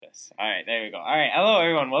this. All right, there we go. All right, hello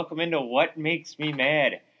everyone. Welcome into What Makes Me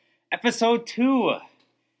Mad, episode 2.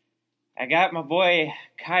 I got my boy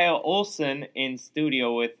Kyle Olson in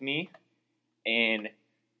studio with me, and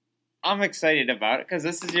I'm excited about it because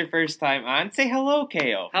this is your first time on. Say hello,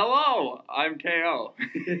 KO. Hello, I'm KO.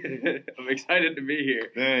 I'm excited to be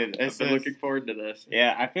here. Good. I've been looking forward to this.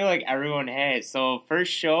 Yeah, I feel like everyone has. So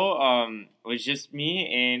first show was just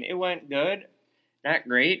me, and it went good. Not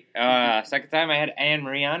great. Second time I had Anne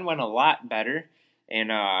Marie on, went a lot better.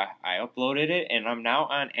 And I uploaded it, and I'm now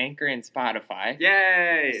on Anchor and Spotify.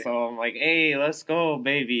 Yay! So I'm like, hey, let's go,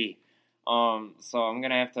 baby. So I'm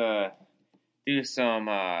going to have to do some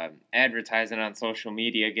advertising on social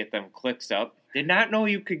media, get them clicks up. Did not know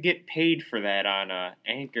you could get paid for that on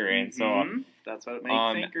Anchor. And so that's what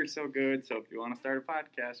makes Anchor so good. So if you want to start a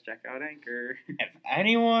podcast, check out Anchor. If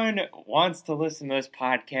anyone wants to listen to this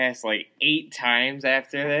podcast like 8 times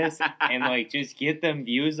after this and like just get them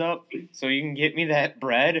views up so you can get me that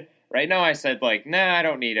bread. Right now I said like, nah, I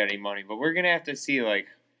don't need any money, but we're going to have to see like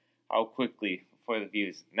how quickly for the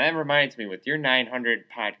views. And that reminds me, with your 900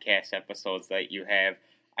 podcast episodes that you have,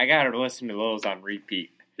 I got to listen to those on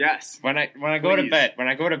repeat. Yes. When I go to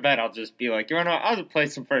bed, I'll just be like, I'll just play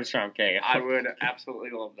some first round KO. I would absolutely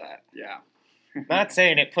love that. Yeah. Not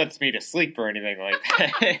saying it puts me to sleep or anything like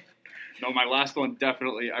that. No, my last one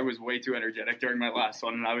definitely. I was way too energetic during my last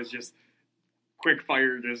one, and I was just quick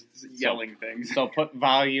fire, just yelling things. So put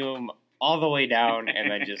volume all the way down and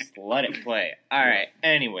then just let it play. All right.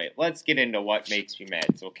 Anyway, let's get into what makes me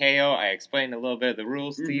mad. So KO, I explained a little bit of the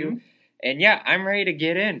rules to you, and yeah, I'm ready to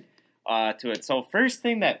get in. To it. So first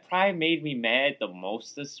thing that probably made me mad the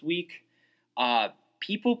most this week,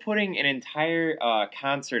 people putting an entire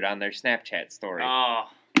concert on their Snapchat story. Oh.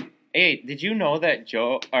 Hey, did you know that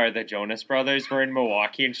the Jonas Brothers were in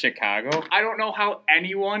Milwaukee and Chicago? I don't know how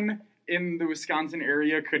anyone in the Wisconsin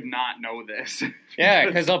area could not know this. Yeah,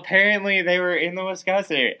 because apparently they were in the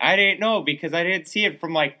Wisconsin area. I didn't know because I didn't see it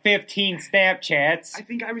from like 15 Snapchats. I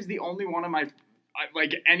think I was the only one of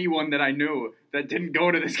anyone that I knew that didn't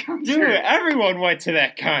go to this concert. Dude, everyone went to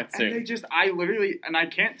that concert. And I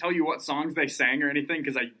can't tell you what songs they sang or anything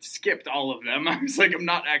because I skipped all of them. I was like, I'm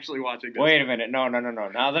not actually watching this. Wait a minute. No.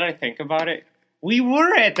 Now that I think about it, we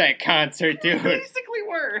were at that concert, dude. We basically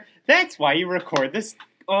were. That's why you record this.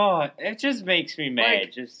 Oh, it just makes me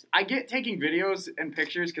mad. I get taking videos and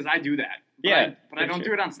pictures because I do that. But I don't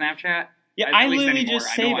do it on Snapchat. Yeah, I literally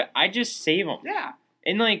just save it. I just save them. Yeah.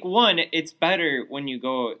 And, like, one, it's better when you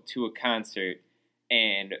go to a concert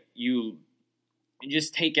and you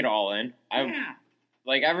just take it all in.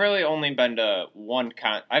 I've really only been to one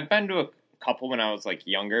I've been to a couple when I was, like,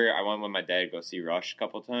 younger. I went with my dad to go see Rush a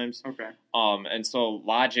couple times. Okay. And so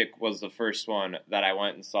Logic was the first one that I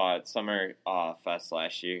went and saw at Summer Fest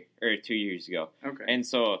last year, or 2 years ago. Okay. And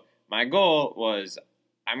so my goal was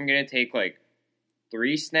I'm going to take, like,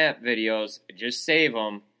 3 snap videos, just save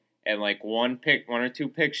them, and like one or two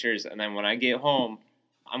pictures, and then when I get home,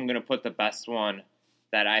 I'm gonna put the best one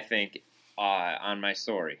that I think on my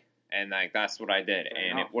story, and like that's what I did,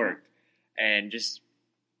 and it worked. And just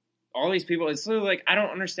all these people, it's literally like I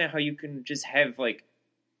don't understand how you can just have like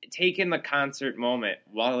take in the concert moment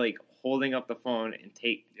while like holding up the phone and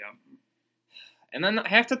take. Yeah. And then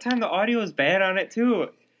half the time the audio is bad on it too.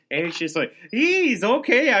 And it's just like, geez,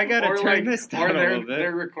 okay, I gotta turn this down a little bit.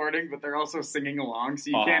 They're recording, but they're also singing along, so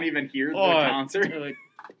you can't even hear the concert. Dude,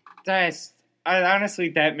 honestly,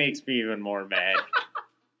 that makes me even more mad.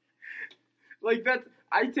 Like that,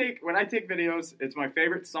 when I take videos, it's my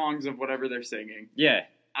favorite songs of whatever they're singing. Yeah.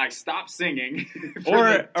 I stop singing or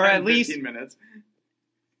at 15 least minutes.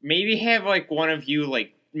 Maybe have like one of you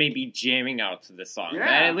like maybe jamming out to the song. Yeah.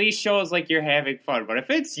 That at least shows like you're having fun. But if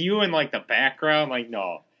it's you in like the background, like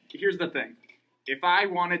no. Here's the thing. If I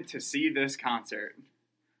wanted to see this concert,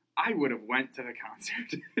 I would have went to the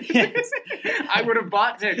concert. Yes. I would have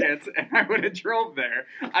bought tickets and I would have drove there.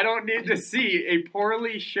 I don't need to see a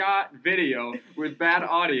poorly shot video with bad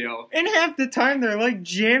audio. And half the time they're like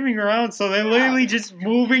jamming around, so they're literally just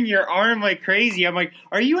moving your arm like crazy. I'm like,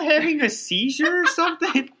 are you having a seizure or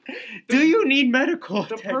something? Do you need medical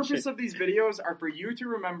attention? The purpose of these videos are for you to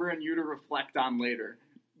remember and you to reflect on later.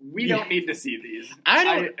 We don't need to see these. I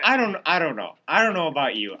don't know. I don't know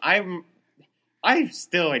about you. I'm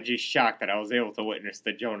still just shocked that I was able to witness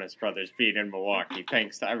the Jonas Brothers being in Milwaukee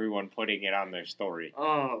thanks to everyone putting it on their story.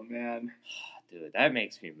 Oh, man. Dude, that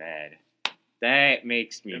makes me mad. It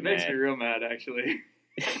makes me real mad, actually.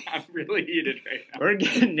 I'm really heated right now. We're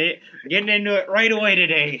getting into it right away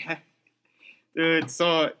today. Dude,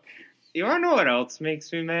 so, you want to know what else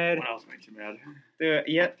makes me mad? What else makes you mad?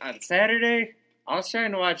 Dude, on Saturday, I was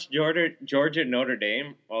trying to watch Georgia Notre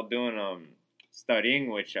Dame while doing studying,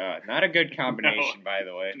 which not a good combination, by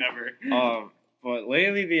the way. Never. But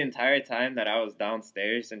lately, the entire time that I was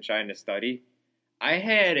downstairs and trying to study, I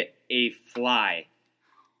had a fly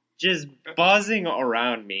just buzzing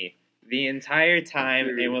around me the entire time.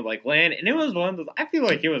 Dude. It would like land, and it was one of those. I feel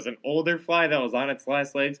like it was an older fly that was on its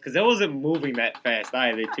last legs because it wasn't moving that fast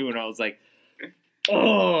either, too. And I was like,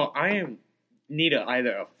 "Oh, need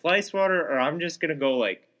either a fly swatter or I'm just gonna go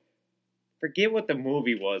like forget what the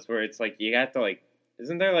movie was where it's like you have to like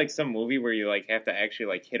isn't there like some movie where you like have to actually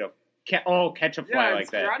like hit a catch a fly like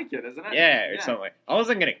that? Karate Kid, isn't it? Yeah, or something like. I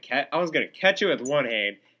was gonna catch it with one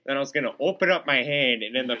hand, then I was gonna open up my hand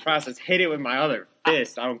and in the process hit it with my other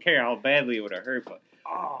fist. I don't care how badly it would have hurt, but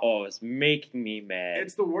it's making me mad.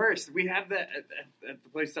 It's the worst. We have that at the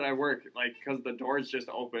place that I work, like, because the doors just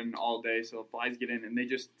open all day, so flies get in, and they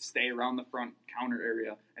just stay around the front counter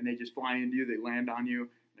area, and they just fly into you, they land on you,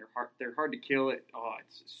 they're hard to kill. It's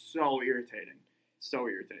so irritating. So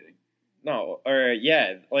irritating. No, or,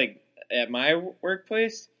 yeah, like, at my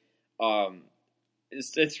workplace,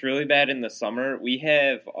 it's really bad in the summer. We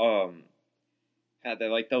have, they're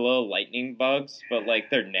like the little lightning bugs, but, like,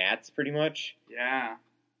 they're gnats, pretty much. Yeah.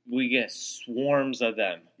 We get swarms of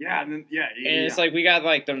them. Yeah, and it's like we got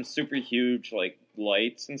like them super huge like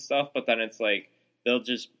lights and stuff, but then it's like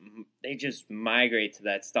they just migrate to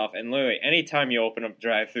that stuff, and literally anytime you open up a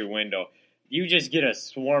drive-through window, you just get a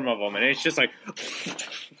swarm of them, and it's just like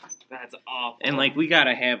that's awful. And like we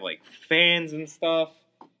gotta have like fans and stuff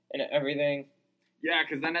and everything. Yeah,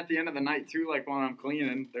 because then at the end of the night too, like when I'm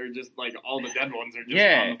cleaning, they're just like all the dead ones are just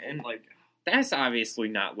and like. That's obviously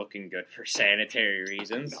not looking good for sanitary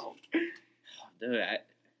reasons. No. Dude,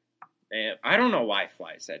 I don't know why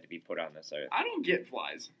flies had to be put on this earth. I don't get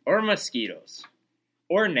flies. Or mosquitoes.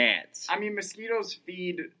 Or gnats. I mean, mosquitoes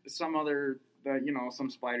feed some other, some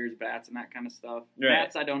spiders, bats, and that kind of stuff. Right.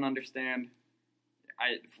 Gnats, I don't understand.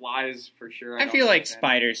 Flies, for sure. I feel like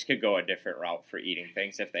spiders could go a different route for eating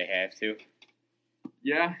things if they have to.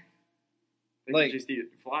 Yeah. They like, could just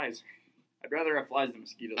eat flies. I'd rather have flies than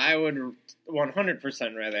mosquitoes. I would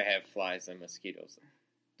 100% rather have flies than mosquitoes.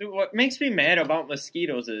 Dude, what makes me mad about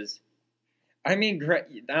mosquitoes is, I mean,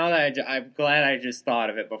 now that I'm glad I just thought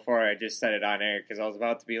of it before I just said it on air, because I was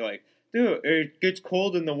about to be like, dude, it gets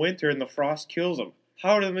cold in the winter and the frost kills them.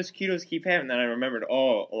 How do the mosquitoes keep having that? And I remembered, a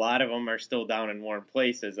lot of them are still down in warm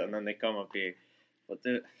places, and then they come up here. But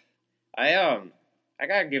I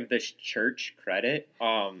gotta give this church credit,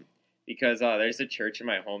 because there's a church in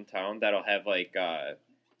my hometown that'll have like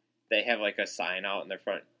they have like a sign out in their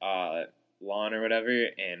front lawn or whatever,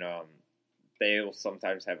 and they will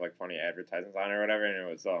sometimes have like funny advertisements on it or whatever. And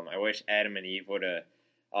it was I wish Adam and Eve would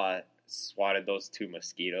have swatted those 2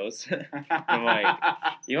 mosquitoes. I'm like,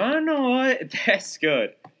 you want to know what? That's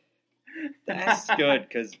good. That's good,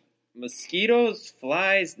 because mosquitoes,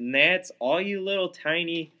 flies, gnats, all you little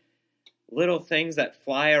tiny little things that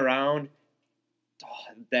fly around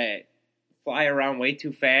way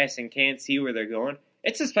too fast and can't see where they're going.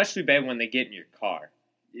 It's especially bad when they get in your car.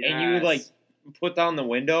 Yes. And you like put down the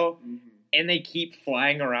window and they keep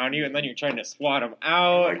flying around you, and then you're trying to swat them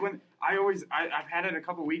out. Like when I've had it a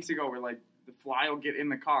couple weeks ago where like the fly will get in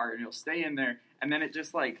the car and it'll stay in there, and then it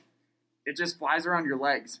just flies around your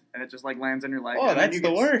legs, and it just like lands on your leg. Oh, that's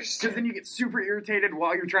the worst. Because then you get super irritated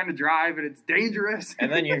while you're trying to drive, and it's dangerous.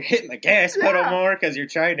 And then you're hitting the gas pedal more because you're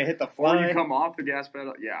trying to hit the fly. Or you come off the gas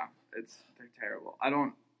pedal. Yeah, they're terrible. I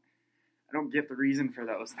don't get the reason for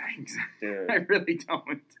those things. Dude, I really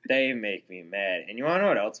don't. They make me mad. And you want to know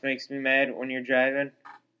what else makes me mad when you're driving?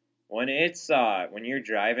 When you're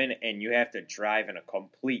driving and you have to drive in a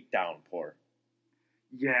complete downpour.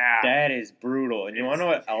 Yeah. That is brutal. And you want to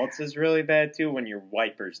know what else is really bad too? When your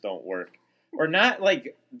wipers don't work. Or not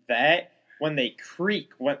like that, when they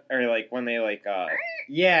creak, when they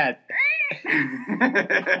yeah.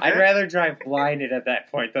 I'd rather drive blinded at that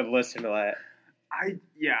point than listen to that.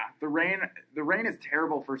 The rain is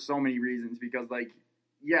terrible for so many reasons, because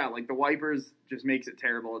the wipers just makes it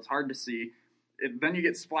terrible. It's hard to see. Then you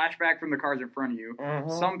get splashback from the cars in front of you. Uh-huh.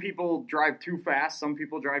 Some people drive too fast. Some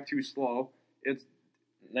people drive too slow. It's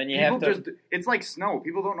like snow.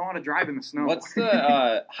 People don't know how to drive in the snow. What's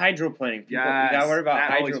the hydroplaning? People, you gotta worry about that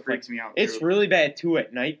hydroplaning. Always freaks me out. It's really bad too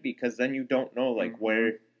at night, because then you don't know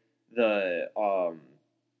where the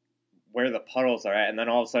puddles are at, and then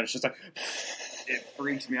all of a sudden it's just like it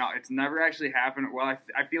freaks me out. It's never actually happened. Well,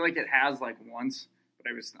 I feel like it has once, but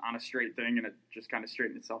I was on a straight thing and it just kind of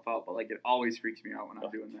straightened itself out. But it always freaks me out when I'm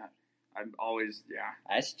doing that. I'm always,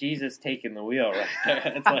 That's Jesus taking the wheel right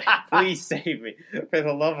there. It's like, please save me for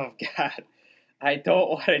the love of God. I don't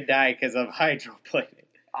want to die because I'm hydroplaning.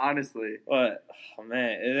 Honestly. But oh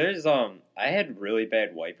man, there's I had really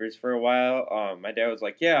bad wipers for a while. My dad was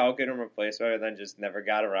like, "Yeah, I'll get them replaced," and then just never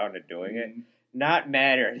got around to doing it. Not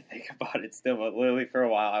mad or anything about it still, but literally for a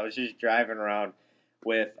while I was just driving around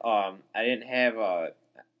with I didn't have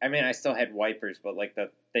I still had wipers, but like the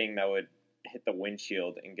thing that would hit the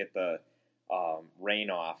windshield and get the rain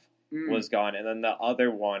off was gone, and then the other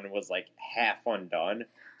one was like half undone.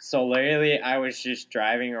 So literally I was just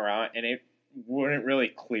driving around and it wouldn't really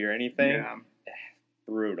clear anything. Yeah.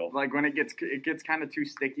 Brutal. Like when it gets kind of too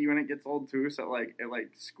sticky when it gets old too, so it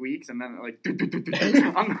squeaks and then it like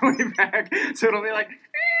on the way back, so it'll be like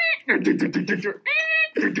and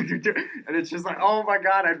it's just like, oh my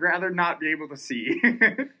god, I'd rather not be able to see.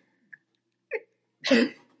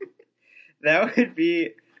 That would be.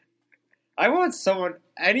 I want someone.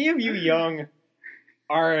 Any of you young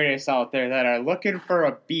artists out there that are looking for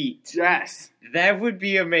a beat, Yes. that would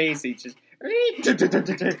be amazing. Just.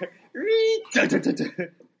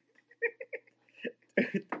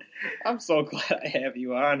 I'm so glad I have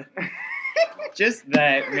you on. Just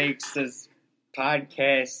that makes this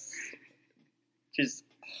podcast just.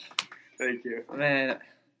 Thank you. Man.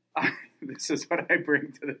 This is what I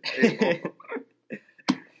bring to the table.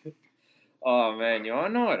 Oh man, you wanna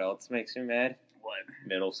know what else makes me mad? What?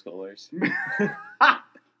 Middle schoolers.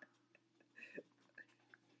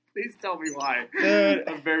 Please tell me why. Dude.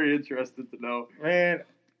 I'm very interested to know. Man,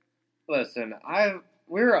 listen,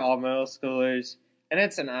 we were all middle schoolers, and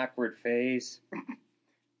it's an awkward phase.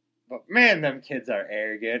 But man, them kids are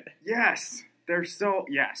arrogant. Yes. They're so...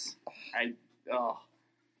 Yes.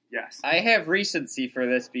 Yes. I have recency for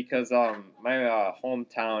this because my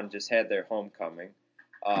hometown just had their homecoming,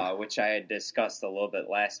 which I had discussed a little bit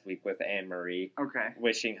last week with Anne Marie. Okay.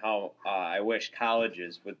 Wishing how I wish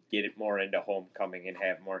colleges would get it more into homecoming and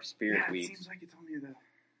have more spirit It weeks. seems like it's only the...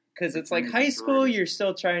 Because it's like high school, you're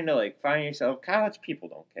still trying to find yourself. College people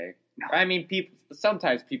don't care. No. I mean,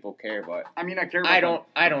 sometimes people care, but I mean, I care about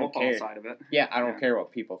I the don't football care. side of it. Yeah, I don't care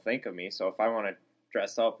what people think of me. So if I want to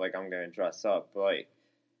dress up, I'm gonna dress up. But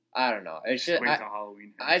I don't know. It's just wait till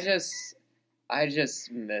Halloween. I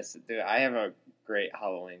just miss it, dude. I have a great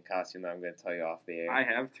Halloween costume that I'm gonna tell you off the air. I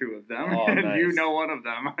have two of them, Oh, and nice. you know one of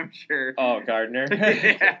them, I'm sure. Oh, Gardner.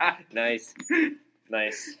 Yeah. Nice.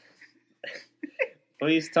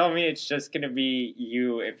 Please tell me it's just going to be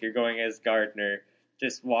you, if you're going as Gardner,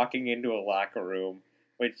 just walking into a locker room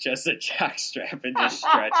with just a jockstrap and just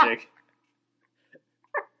stretching.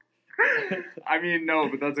 I mean, no,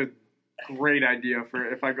 but that's a great idea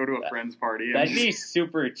for if I go to a friend's party. That'd be a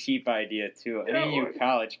super cheap idea, too. Yeah, Any of you it would.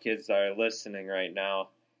 college kids that are listening right now,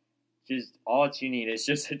 just all you need is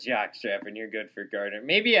just a jockstrap and you're good for Gardner.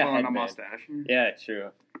 Maybe a and a headband. mustache. Yeah, true.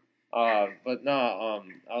 But no,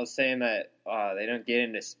 I was saying that they don't get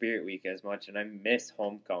into Spirit Week as much, and I miss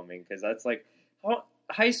homecoming because that's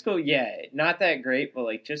high school. Yeah, not that great,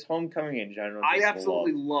 but just homecoming in general. I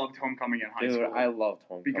absolutely loved homecoming in high school. Dude, I loved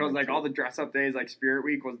homecoming because too. all the dress up days, Spirit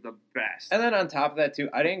Week was the best. And then on top of that too,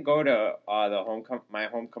 I didn't go to my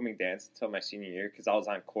homecoming dance until my senior year because I was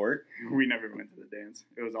on court. We never went to the dance.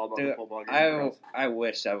 It was all about Dude, the football game. I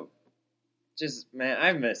wish I would. Just, man,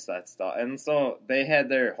 I miss that stuff. And so they had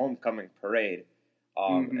their homecoming parade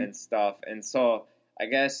and stuff. And so I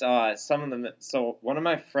guess some of them... So one of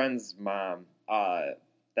my friend's mom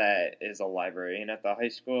that is a librarian at the high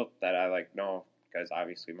school that I know because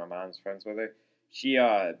obviously my mom's friends with her. She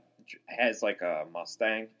has a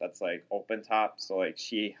Mustang that's open top. So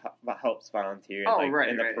she helps volunteer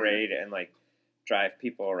in the parade and drive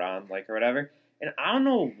people around or whatever. And I don't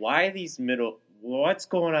know why what's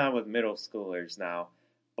going on with middle schoolers now,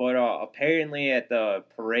 but apparently at the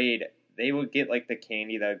parade they would get the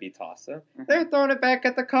candy that would be tossed up. They're throwing it back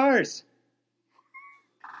at the cars.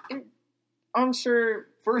 And I'm sure.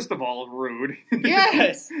 First of all, rude.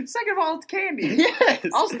 Yes. Second of all, it's candy. Yes.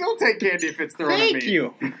 I'll still take candy if it's thrown at me. Thank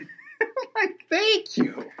you. Thank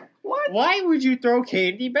you. What? Why would you throw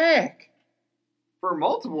candy back? For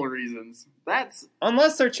multiple reasons.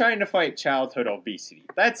 Unless they're trying to fight childhood obesity.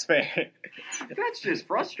 That's fair. That's just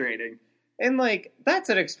frustrating. And that's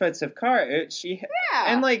an expensive car.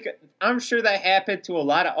 And I'm sure that happened to a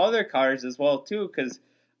lot of other cars as well too, because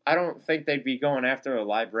I don't think they'd be going after a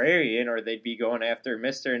librarian or they'd be going after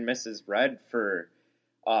Mr. and Mrs. Red for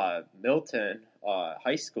Milton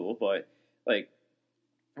High School. But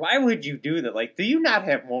why would you do that? Do you not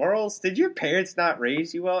have morals? Did your parents not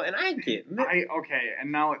raise you well? And I get okay,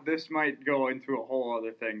 and now this might go into a whole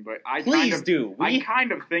other thing, but I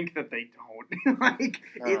kind of think that they don't.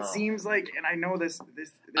 It seems and I know this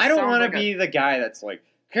I don't want to be the guy that's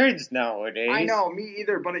kids nowadays. I know, me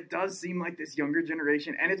either, but it does seem like this younger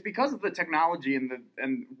generation, and it's because of the technology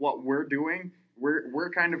and what we're doing. We're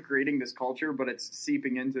kind of creating this culture, but it's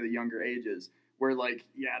seeping into the younger ages. Where like,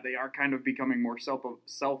 yeah, they are kind of becoming more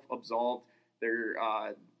self-absolved. Their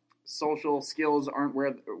social skills aren't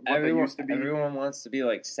what they used to be. Everyone wants to be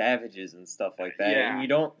like savages and stuff like that, Yeah. and you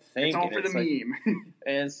don't think It's all for the like, meme.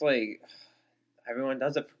 and it's like everyone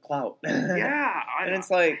does it for clout. Yeah, and it's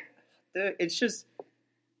like, dude, it's just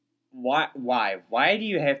why do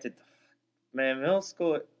you have to? Man, middle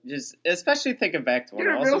school, just especially thinking back to when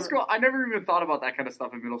I was middle school. I never even thought about that kind of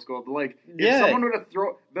stuff in middle school. But like, if Yeah. someone would have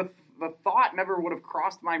the thought never would have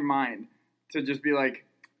crossed my mind to just be like,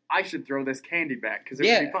 I should throw this candy back because it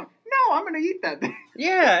would be fun. No, I'm gonna eat that thing.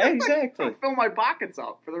 Yeah, exactly. I'll fill my pockets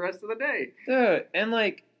up for the rest of the day. Dude, and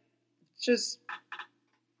like, just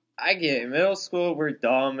I get it. Middle school, we're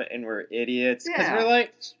dumb and we're idiots because Yeah. we're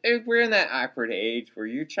like we're in that awkward age where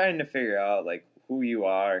you're trying to figure out like who you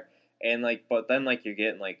are. And, like, but then, like, you're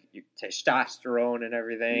getting, like, your testosterone and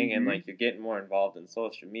everything, and, like, you're getting more involved in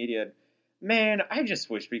social media. Man, I just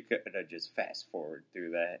wish we could have just fast forward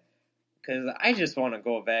through that. Because I just want to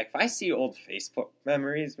go back. If I see old Facebook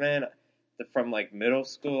memories, man, from, like, middle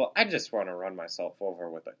school, I just want to run myself over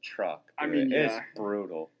with a truck. I mean, It's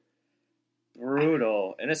brutal.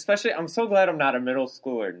 Brutal. And especially, I'm so glad I'm not a middle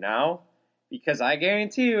schooler now, because I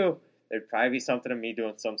guarantee you, there'd probably be something of me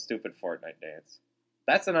doing some stupid Fortnite dance.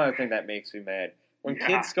 That's another thing that makes me mad. When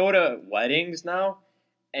kids go to weddings now,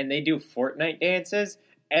 and they do Fortnite dances,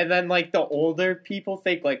 and then, like, the older people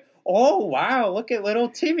think, like, oh, wow, look at little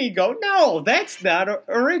Timmy go. No, that's not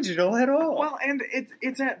original at all. Well, and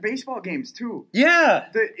it's at baseball games, too. Yeah.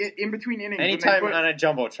 In between innings. Anytime on a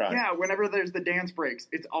Jumbotron. Yeah, whenever there's the dance breaks,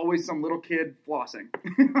 it's always some little kid flossing.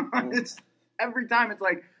 It's every time it's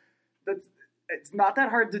like, it's not that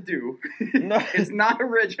hard to do. No. It's not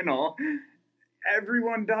original.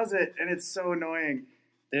 Everyone does it, and it's so annoying.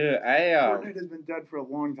 Dude, Fortnite has been dead for a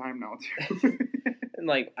long time now, too. and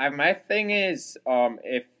like, my thing is,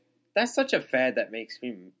 if that's such a fad that makes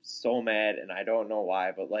me so mad, and I don't know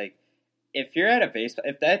why, but like, if you're at a baseball,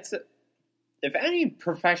 if any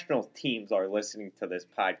professional teams are listening to this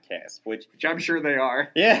podcast, which I'm sure they are.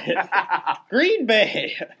 Yeah, Green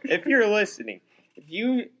Bay, if you're listening, if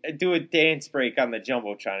you do a dance break on the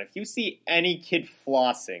Jumbotron, if you see any kid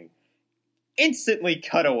flossing, instantly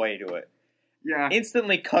cut away to it. Yeah.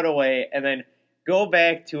 Instantly cut away, and then go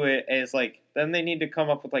back to it as, like, then they need to come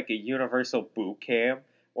up with, like, a universal boot cam.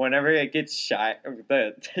 Whenever it gets shot,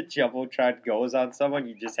 the Jumbotron goes on someone,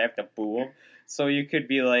 you just have to boo them. So you could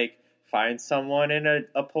be, like, find someone in an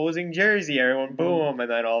opposing jersey, everyone boo them,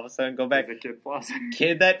 and then all of a sudden go back. The kid flossing.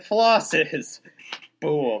 Kid that flosses.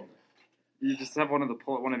 Boo them. You just have one of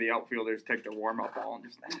the outfielders take their warm-up ball and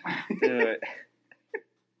just do it.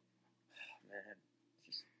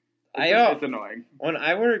 It's annoying. When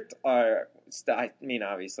I worked, I mean,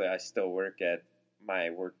 obviously, I still work at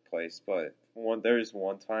my workplace, but there's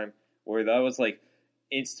one time where that was like,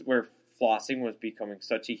 where flossing was becoming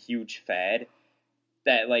such a huge fad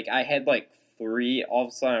that, like, I had like 3. All of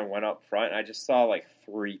a sudden, I went up front, and I just saw like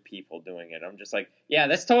 3 people doing it. I'm just like, yeah,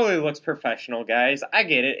 this totally looks professional, guys. I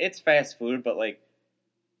get it. It's fast food, but like,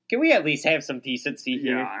 can we at least have some decency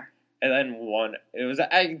here? Yeah. And then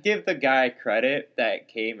I give the guy credit that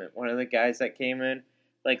came in. One of the guys that came in,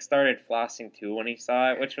 like, started flossing too when he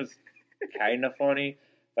saw it, which was kind of funny.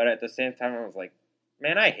 But at the same time, I was like,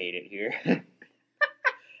 man, I hate it here.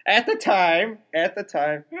 At the time. Yeah.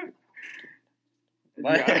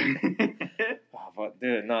 Oh, but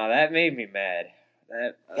dude, no, that made me mad.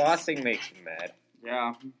 That flossing makes me mad.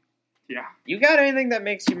 Yeah. Yeah. You got anything that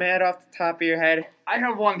makes you mad off the top of your head? I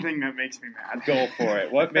have one thing that makes me mad. Go for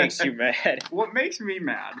it. What makes you mad? What makes me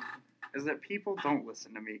mad is that people don't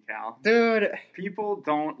listen to me, Cal. Dude. People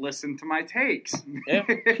don't listen to my takes.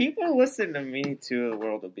 If people listen to me too, the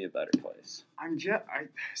world would be a better place.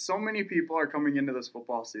 So many people are coming into this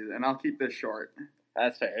football season, and I'll keep this short.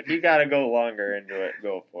 That's fair. If you got to go longer into it,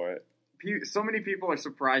 go for it. So many people are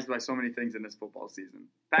surprised by so many things in this football season.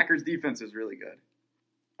 Packers defense is really good.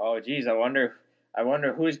 Oh, geez, I wonder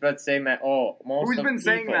who's been saying that. Oh, who's been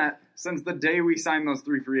saying that since the day we signed those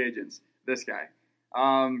 3 free agents? This guy.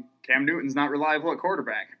 Cam Newton's not reliable at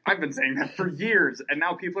quarterback. I've been saying that for years, and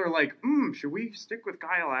now people are like, should we stick with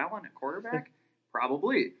Kyle Allen at quarterback?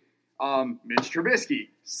 Probably. Mitch Trubisky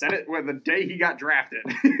said it the day he got drafted.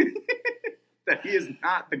 That he is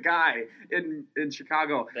not the guy in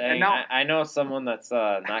Chicago. Dang, and now I know someone that's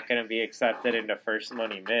not going to be accepted into First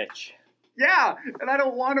Money Mitch. Yeah, and I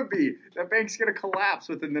don't want to be. That bank's going to collapse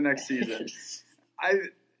within the next season.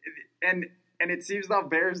 And it seems that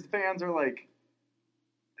Bears fans are like,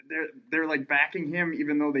 they're like backing him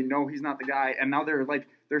even though they know he's not the guy, and now they're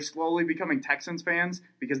slowly becoming Texans fans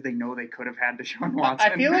because they know they could have had Deshaun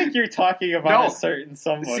Watson. I feel like you're talking about a certain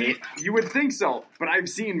somebody. See, you would think so, but I've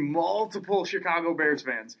seen multiple Chicago Bears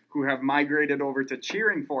fans who have migrated over to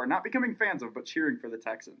cheering for, not becoming fans of, but cheering for the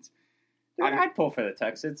Texans. Dude, I'd pull for the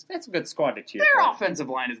Texans. That's a good squad to cheer Their for. offensive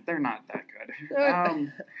line they're not that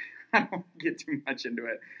good. I don't get too much into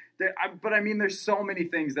it. But I mean, there's so many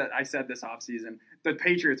things that I said this offseason. The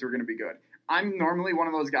Patriots were going to be good. I'm normally one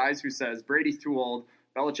of those guys who says Brady's too old.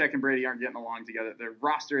 Belichick and Brady aren't getting along together. Their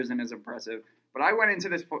roster isn't as impressive. But I went into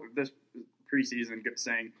this preseason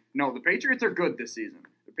saying, no, the Patriots are good this season.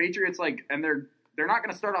 The Patriots, and they're not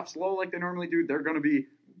going to start off slow like they normally do. They're going to be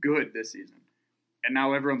good this season. And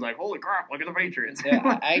now everyone's like, holy crap, look at the Patriots.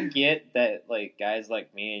 Yeah, I get that, guys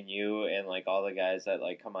like me and you and, all the guys that,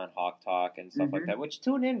 come on Hawk Talk and stuff like that, which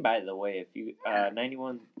tune in, by the way, if you,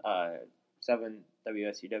 91.7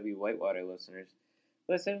 WSUW Whitewater listeners,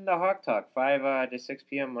 listen to Hawk Talk, 5 to 6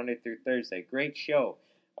 p.m. Monday through Thursday. Great show.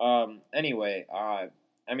 Anyway, I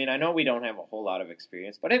know we don't have a whole lot of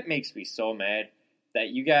experience, but it makes me so mad that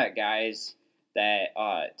you got guys that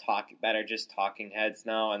that are just talking heads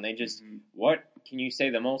now, and they just what can you say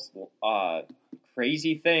the most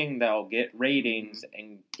crazy thing that'll get ratings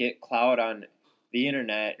and get clout on the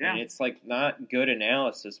internet, and it's not good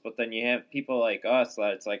analysis, but then you have people like us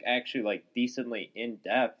that it's actually decently in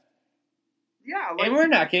depth. Yeah, and we're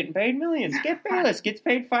not getting paid millions. Skip Bayless gets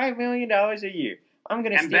paid $5 million a year.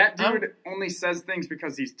 That dude only says things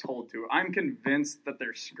because he's told to. I'm convinced that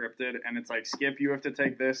they're scripted, and it's Skip, you have to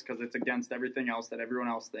take this because it's against everything else that everyone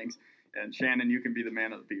else thinks, and Shannon, you can be the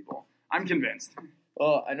man of the people. I'm convinced.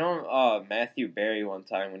 Well, I know Matthew Berry one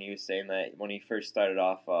time when he was saying that when he first started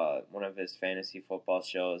off one of his fantasy football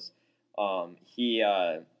shows, he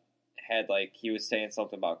had he was saying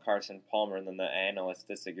something about Carson Palmer, and then the analysts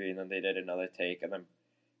disagreed, and then they did another take, and then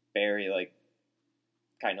Berry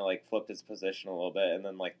kind of flipped his position a little bit, and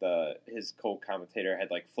then his co-commentator had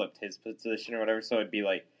flipped his position or whatever, so it'd be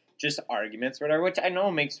just arguments or whatever, which I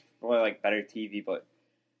know makes for better TV, but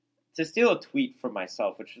to steal a tweet from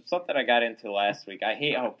myself, which is something I got into last week, I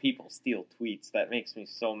hate how people steal tweets. That makes me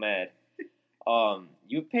so mad.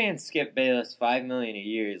 You paying Skip Bayless $5 million a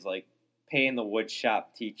year is paying the woodshop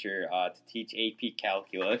teacher to teach AP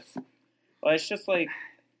calculus. Well, it's just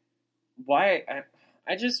why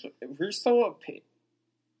we're so.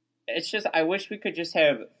 It's just, I wish we could just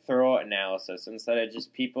have thorough analysis instead of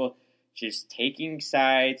just people just taking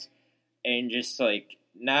sides and just,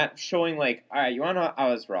 not showing, all right, you want to know I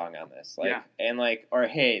was wrong on this. And, or,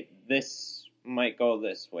 hey, this might go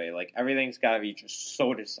this way. Everything's got to be just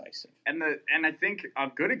so decisive. And I think a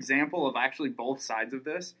good example of actually both sides of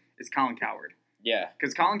this is Colin Cowherd. Yeah.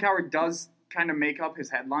 Because Colin Cowherd does kind of make up his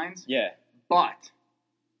headlines. Yeah. But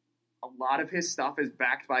a lot of his stuff is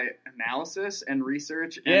backed by analysis and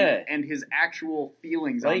research and his actual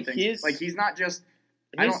feelings on things. He's not just...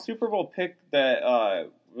 His Super Bowl pick that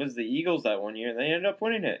was the Eagles that one year, and they ended up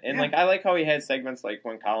winning it. And, I like how he had segments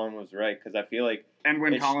when Colin was right, because I feel And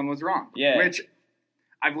when Colin was wrong. Yeah. Which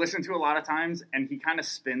I've listened to a lot of times, and he kind of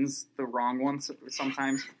spins the wrong ones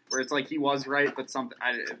sometimes, where it's he was right, but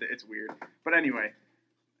it's weird. But anyway,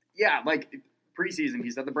 yeah, preseason, he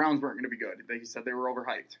said the Browns weren't going to be good. He said they were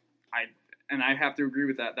overhyped. I have to agree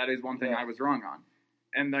with that. That is one thing I was wrong on.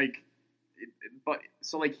 And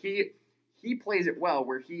he plays it well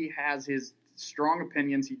where he has his strong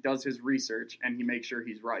opinions, he does his research, and he makes sure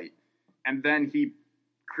he's right. And then he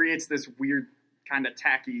creates this weird kind of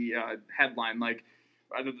tacky headline the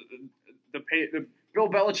Bill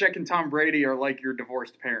Belichick and Tom Brady are like your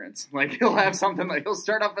divorced parents. He'll have something he'll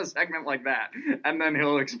start off a segment like that, and then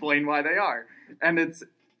he'll explain why they are. And it's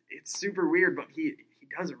super weird, but he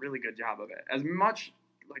does a really good job of it. As much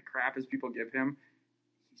crap as people give him,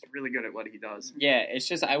 he's really good at what he does. Yeah, it's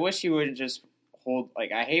just I wish he would just hold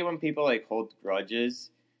I hate when people hold grudges.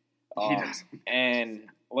 He does. And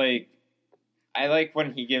I like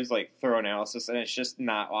when he gives thorough analysis, and it's just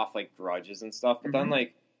not off grudges and stuff. But then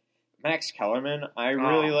Max Kellerman, I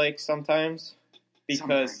really like sometimes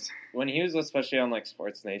because when he was especially on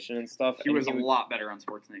Sports Nation and stuff, he was a lot better on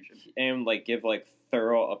Sports Nation and give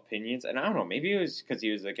thorough opinions. And I don't know, maybe it was because he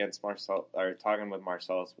was against talking with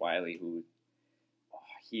Marcellus Wiley, who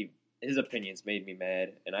his opinions made me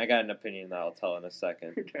mad, and I got an opinion that I'll tell in a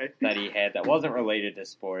second that he had that wasn't related to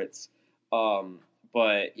sports.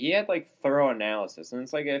 But he had thorough analysis, and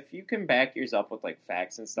it's if you can back yours up with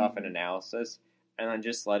facts and stuff and analysis, and then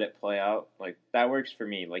just let it play out, that works for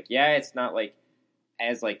me. It's not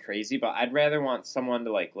as crazy, but I'd rather want someone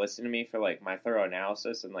to listen to me for my thorough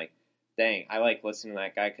analysis and dang, I like listening to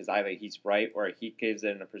that guy because either he's right or he gives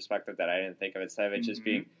it in a perspective that I didn't think of, instead of it just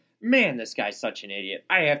being, man, this guy's such an idiot.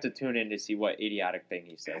 I have to tune in to see what idiotic thing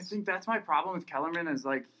he says. I think that's my problem with Kellerman is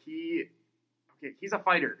like he's a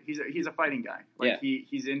fighter. He's a fighting guy. Like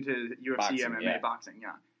he's into UFC, boxing, MMA, boxing.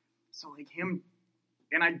 Yeah. So like him,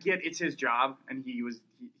 and I get it's his job, and he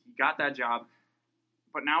got that job,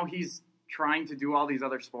 but now he's trying to do all these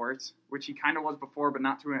other sports, which he kind of was before, but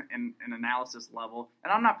not to an analysis level.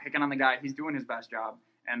 And I'm not picking on the guy; he's doing his best job.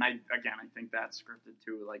 And I think that's scripted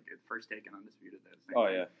too. Like at First Take and Undisputed.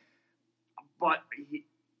 Yeah. But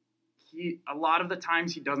he a lot of the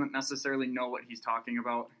times he doesn't necessarily know what he's talking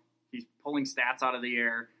about. He's pulling stats out of the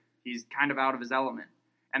air. He's kind of out of his element.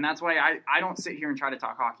 And that's why I don't sit here and try to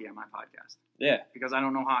talk hockey on my podcast. Yeah. Because I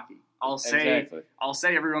don't know hockey. I'll say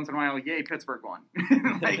every once in a while, yay, Pittsburgh won.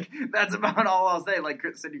 Like, that's about all I'll say. Like,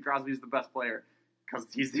 Sidney Crosby's the best player because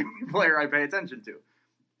he's the only player I pay attention to.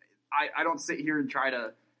 I don't sit here and try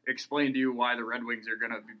to explain to you why the Red Wings are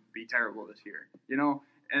going to be terrible this year. You know?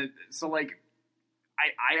 And so, like,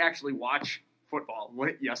 I actually watch football.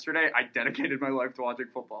 Yesterday, I dedicated my life to watching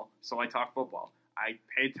football. So I talk football. I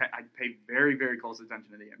pay very, very close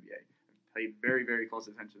attention to the NBA. I pay very, very close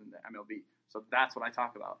attention to the MLB. So that's what I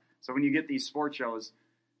talk about. So when you get these sports shows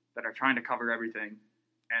that are trying to cover everything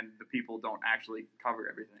and the people don't actually cover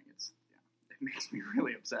everything, it makes me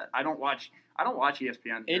really upset. I don't watch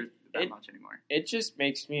ESPN that much anymore. It just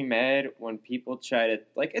makes me mad when people try to,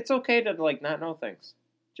 like, it's okay to, like, not know things.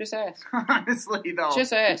 Just ask. Honestly, though.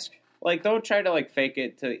 Just ask. Like, don't try to, like, fake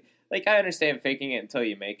it to... Like, I understand faking it until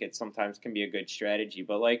you make it sometimes can be a good strategy,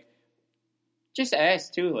 but, like, just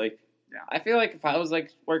ask, too. Like, yeah. I feel like if I was, like,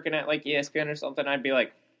 working at, like, ESPN or something, I'd be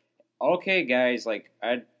like, okay, guys, like,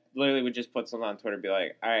 I literally would just put something on Twitter and be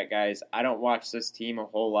like, all right, guys, I don't watch this team a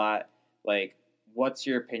whole lot. Like, what's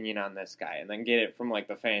your opinion on this guy? And then get it from, like,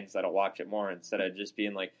 the fans that'll watch it more instead of just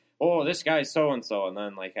being like, oh, this guy's so-and-so, and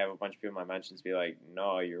then, like, have a bunch of people in my mentions be like,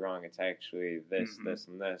 no, you're wrong. It's actually this, this,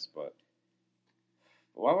 and this, but...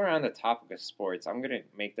 While we're on the topic of sports, I'm going to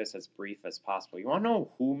make this as brief as possible. You want to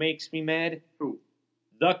know who makes me mad? Who?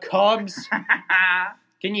 The Cubs.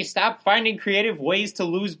 Can you stop finding creative ways to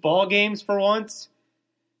lose ball games for once?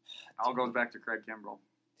 All goes back to Craig Kimbrell.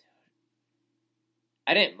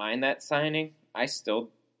 I didn't mind that signing. I still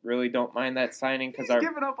really don't mind that signing because he's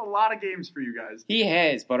given up a lot of games for you guys. He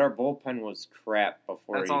has, but our bullpen was crap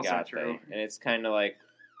before That's he also got true. there. And it's kind of like,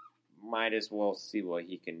 might as well see what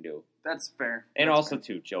he can do. That's fair. And That's also, fair.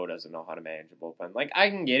 too, Joe doesn't know how to manage a bullpen. Like, I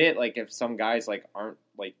can get it, like, if some guys, like, aren't,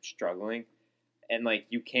 like, struggling, and, like,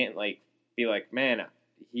 you can't, like, be like, man,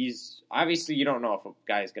 he's, obviously you don't know if a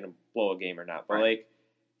guy's going to blow a game or not, but, right. like,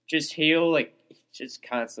 just he'll, like, just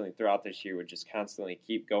constantly, throughout this year, would just constantly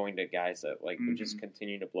keep going to guys that, like, would just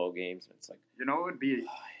continue to blow games, and it's like... You know, it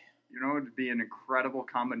would be an incredible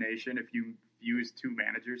combination if you use two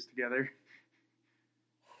managers together.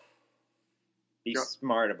 Be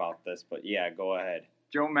smart about this, but yeah, go ahead.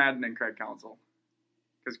 Joe Madden and Craig Counsell.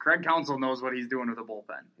 Because Craig Counsell knows what he's doing with the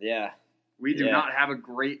bullpen. Yeah. We do not have a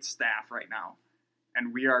great staff right now.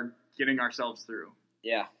 And we are getting ourselves through.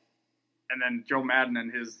 Yeah. And then Joe Madden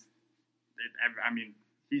and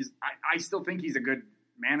I still think he's a good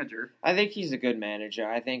manager. I think he's a good manager.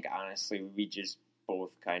 I think, honestly, we just both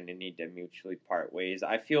kind of need to mutually part ways.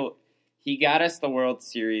 I feel he got us the World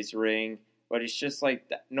Series ring. But it's just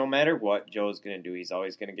like, no matter what Joe's going to do, he's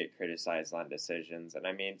always going to get criticized on decisions. And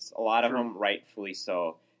I mean, it's a lot of them rightfully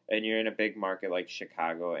so. And you're in a big market like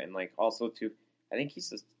Chicago. And like also, too, I think he's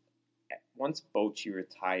just, once Bochy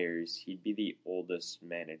retires, he'd be the oldest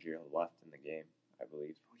manager left in the game, I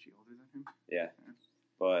believe. Bochy older than him? Yeah.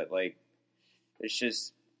 But like, it's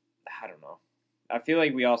just, I don't know. I feel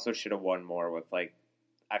like we also should have won more with like,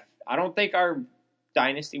 I don't think our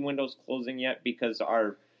dynasty window's closing yet because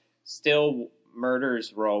our still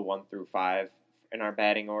murders row 1 through 5 in our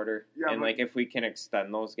batting order. Yeah, and like if we can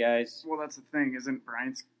extend those guys. Well, that's the thing. Isn't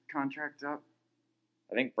Bryant's contract up?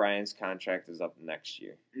 I think Brian's contract is up next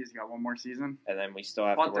year. He's got one more season. And then we still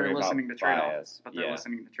have to worry about Baez. But they're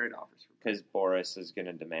listening to trade offers. Because Boris is going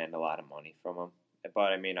to demand a lot of money from him.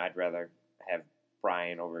 But I mean, I'd rather have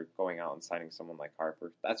Brian over going out and signing someone like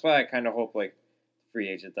Harper. That's why I kind of hope like free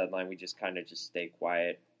agent deadline we just kind of just stay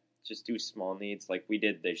quiet. Just do small needs like we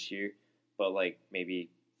did this year, but like maybe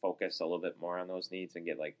focus a little bit more on those needs and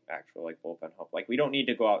get like actual like bullpen help. Like we don't need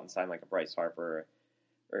to go out and sign like a Bryce Harper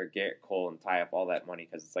or Garrett Cole and tie up all that money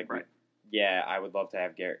because it's like, yeah, I would love to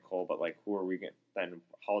have Garrett Cole, but like who are we going to then?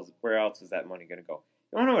 Where else is that money going to go?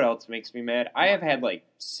 You want to know what else makes me mad? I have had like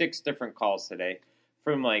 6 different calls today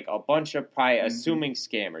from like a bunch of probably assuming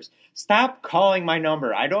scammers. Stop calling my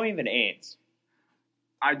number. I don't even answer.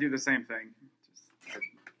 I do the same thing.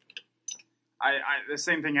 The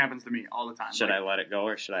same thing happens to me all the time. Should I let it go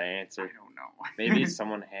or should I I answer? don't know. Maybe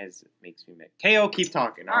someone makes me mad. KO, keep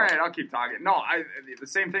talking. All right, I'll keep talking. No, the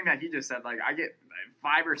same thing that he just said. Like, I get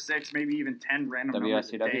 5 or 6, maybe even 10 random numbers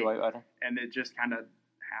a day, WSCW Whitewater. and it just kind of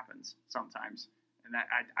happens sometimes. And that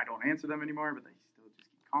I don't answer them anymore, but they still just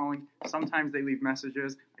keep calling. Sometimes they leave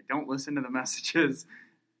messages. I don't listen to the messages.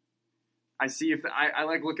 I see if I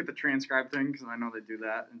like look at the transcribe thing because I know they do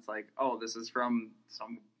that. And it's like, oh, this is from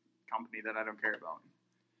some company that I don't care about.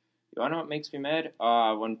 You want to know what makes me mad?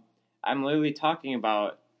 When I'm literally talking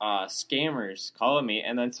about scammers calling me,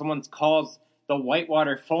 and then someone calls the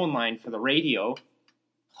Whitewater phone line for the radio.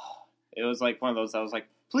 It was like one of those. I was like,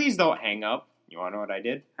 please don't hang up. You want to know what I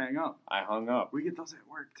did? Hang up. I hung up. We get those at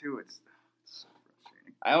work too. It's so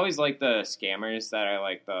frustrating. I always like the scammers that are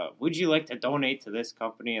like would you like to donate to this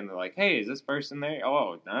company? And they're like, hey, is this person there?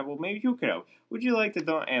 Oh, no, well, maybe you could help. Would you like to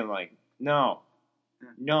donate? And like, no.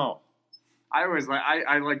 No. I always like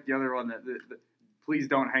I like the other one that please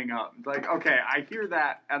don't hang up. It's like, okay, I hear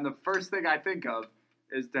that, and the first thing I think of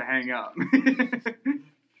is to hang up,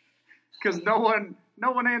 because no one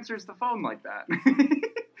answers the phone like that.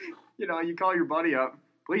 You know, you call your buddy up,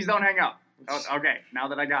 please don't hang up. Oh, okay, now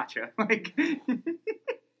that I got you, like it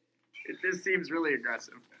just seems really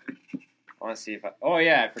aggressive. I want to see if oh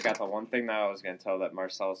yeah, I forgot the one thing that I was going to tell that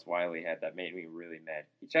Marcellus Wiley had that made me really mad.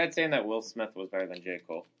 He tried saying that Will Smith was better than J.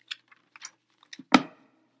 Cole.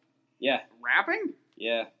 Yeah. Rapping?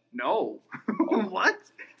 Yeah. No. What?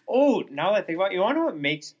 Oh, now that I think about it, you want to know what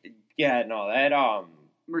makes... Yeah, no, that,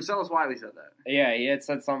 Marcellus Wiley said that. Yeah, he had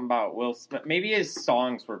said something about Will Smith. Maybe his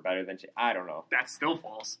songs were better than... I don't know. That's still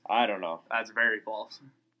false. I don't know. That's very false.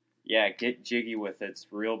 Yeah, Get Jiggy With It's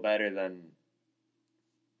real better than...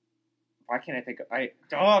 Why can't I think of...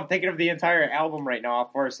 I'm thinking of the entire album right now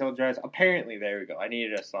off Forest Hill Drive. Apparently, there we go. I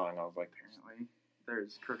needed a song. I was like... Apparently.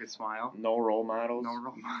 There's Crooked Smile. No Role Models. No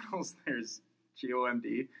Role Models. There's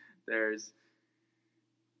GOMD. There's...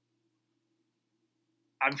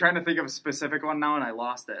 I'm trying to think of a specific one now, and I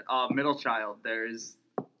lost it. Middle Child. There's...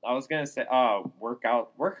 I was going to say,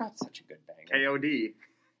 Workout. Workout's such a good banger. KOD. There's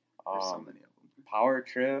so many of them. Power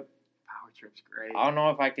Trip. Power Trip's great. I don't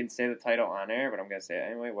know if I can say the title on air, but I'm going to say it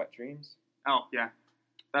anyway. Wet Dreams. Oh, yeah.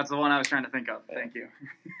 That's the one I was trying to think of. Yeah. Thank you.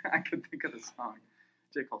 I could think of the song.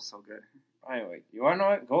 J. Cole's so good. Anyway, you want to know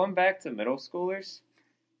what? Going back to middle schoolers,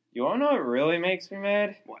 you want to know what really makes me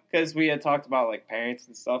mad? What? Because we had talked about, like, parents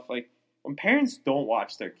and stuff. Like, when parents don't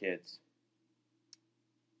watch their kids.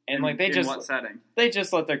 And, like, in what setting? They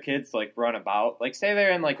just let their kids, like, run about. Like, say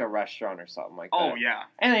they're in, like, a restaurant or something like that. Oh, yeah.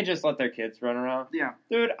 And they just let their kids run around. Yeah.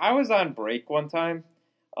 Dude, I was on break one time.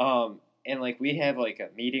 And, like, we have, like, a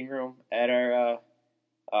meeting room at our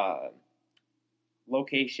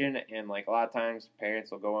location. And, like, a lot of times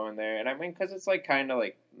parents will go in there. And, I mean, because it's, like, kind of,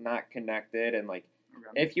 like, not connected. And, like,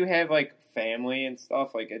 if you have, like, family and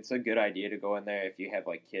stuff, like, it's a good idea to go in there if you have,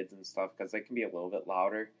 like, kids and stuff. Because they can be a little bit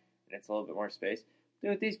louder. And it's a little bit more space.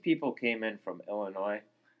 Dude, these people came in from Illinois.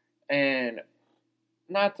 And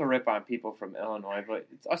not to rip on people from Illinois, but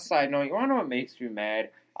it's a side note. You want to know what makes me mad?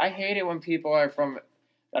 I hate it when people are from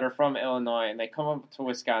Illinois and they come up to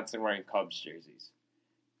Wisconsin wearing Cubs jerseys.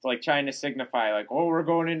 It's like trying to signify, like, oh, we're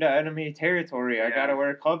going into enemy territory. I got to wear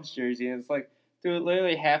a Cubs jersey. And it's like, dude,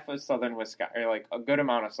 literally half of southern Wisconsin, or like a good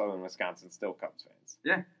amount of southern Wisconsin, still Cubs fans.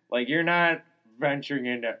 Yeah. Like, you're not venturing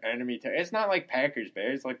into enemy territory. It's not like Packers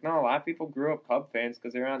Bears. Like, no, a lot of people grew up Cub fans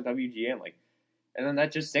because they're on WGN. Like, and then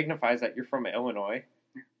that just signifies that you're from Illinois,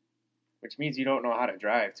 which means you don't know how to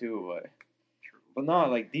drive too. But no,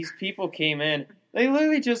 like, these people came in. They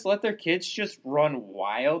literally just let their kids just run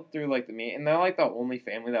wild through, like, the meet. And they're, like, the only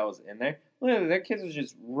family that was in there. Literally, their kids was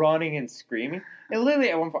just running and screaming. And literally,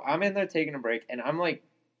 at one point, I'm in there taking a break. And I'm, like,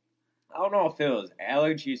 I don't know if it was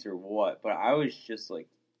allergies or what. But I was just, like,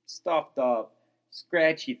 stuffed up,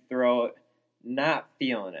 scratchy throat, not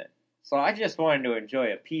feeling it. So I just wanted to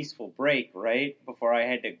enjoy a peaceful break, right? Before I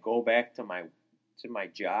had to go back to my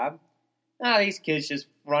job. These kids just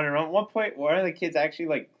running around. At one point, one of the kids actually,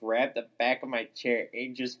 like, grabbed the back of my chair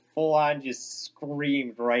and just full on just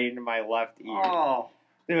screamed right into my left ear. Oh.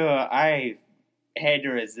 Dude, I had to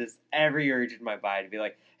resist every urge in my body to be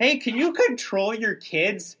like, hey, can you control your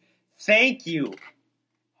kids? Thank you.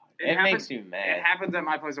 It makes me mad. It happens at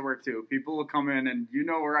my place of work, too. People will come in, and you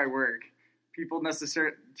know where I work. People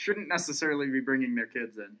shouldn't necessarily be bringing their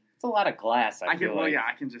kids in. It's a lot of glass, I feel like. Well, yeah,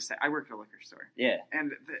 I can just say, I work at a liquor store. Yeah.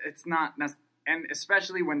 And it's not, and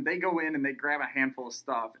especially when they go in and they grab a handful of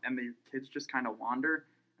stuff, and the kids just kind of wander,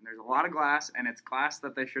 and there's a lot of glass, and it's glass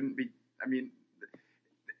that they shouldn't be, I mean,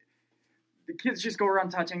 the kids just go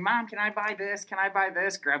around touching. Mom, can I buy this? Can I buy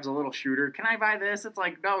this? Grabs a little shooter. Can I buy this? It's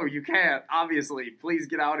like, no, you can't. Obviously, please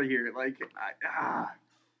get out of here. Like,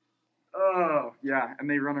 oh yeah, and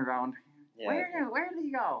they run around. Yeah. Where did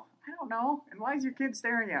he go? I don't know. And why is your kid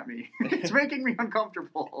staring at me? It's making me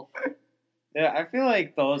uncomfortable. Yeah, I feel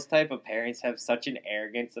like those type of parents have such an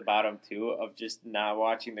arrogance about them too, of just not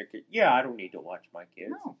watching their kids. Yeah, I don't need to watch my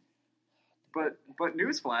kids. No. But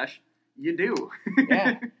newsflash, you do.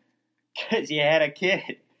 Yeah, because you had a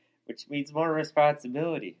kid, which means more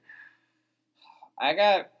responsibility.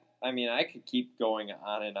 I could keep going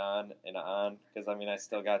on and on and on, because, I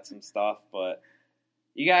still got some stuff, but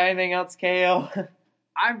you got anything else, KO?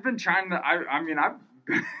 I've been trying to, I've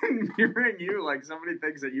been hearing you, like, so many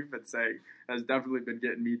things that you've been saying has definitely been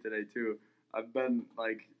getting me today, too. I've been,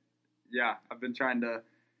 like, I've been trying to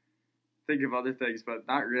think of other things, but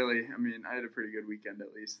not really. I had a pretty good weekend,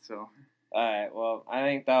 at least, so. All right, well, I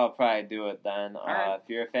think that'll probably do it then. Right. If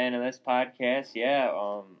you're a fan of this podcast,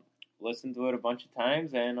 listen to it a bunch of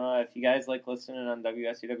times, and if you guys like listening on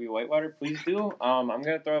WSCW Whitewater, please do. I'm going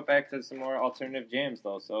to throw it back to some more alternative jams,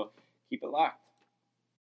 though, so keep it locked.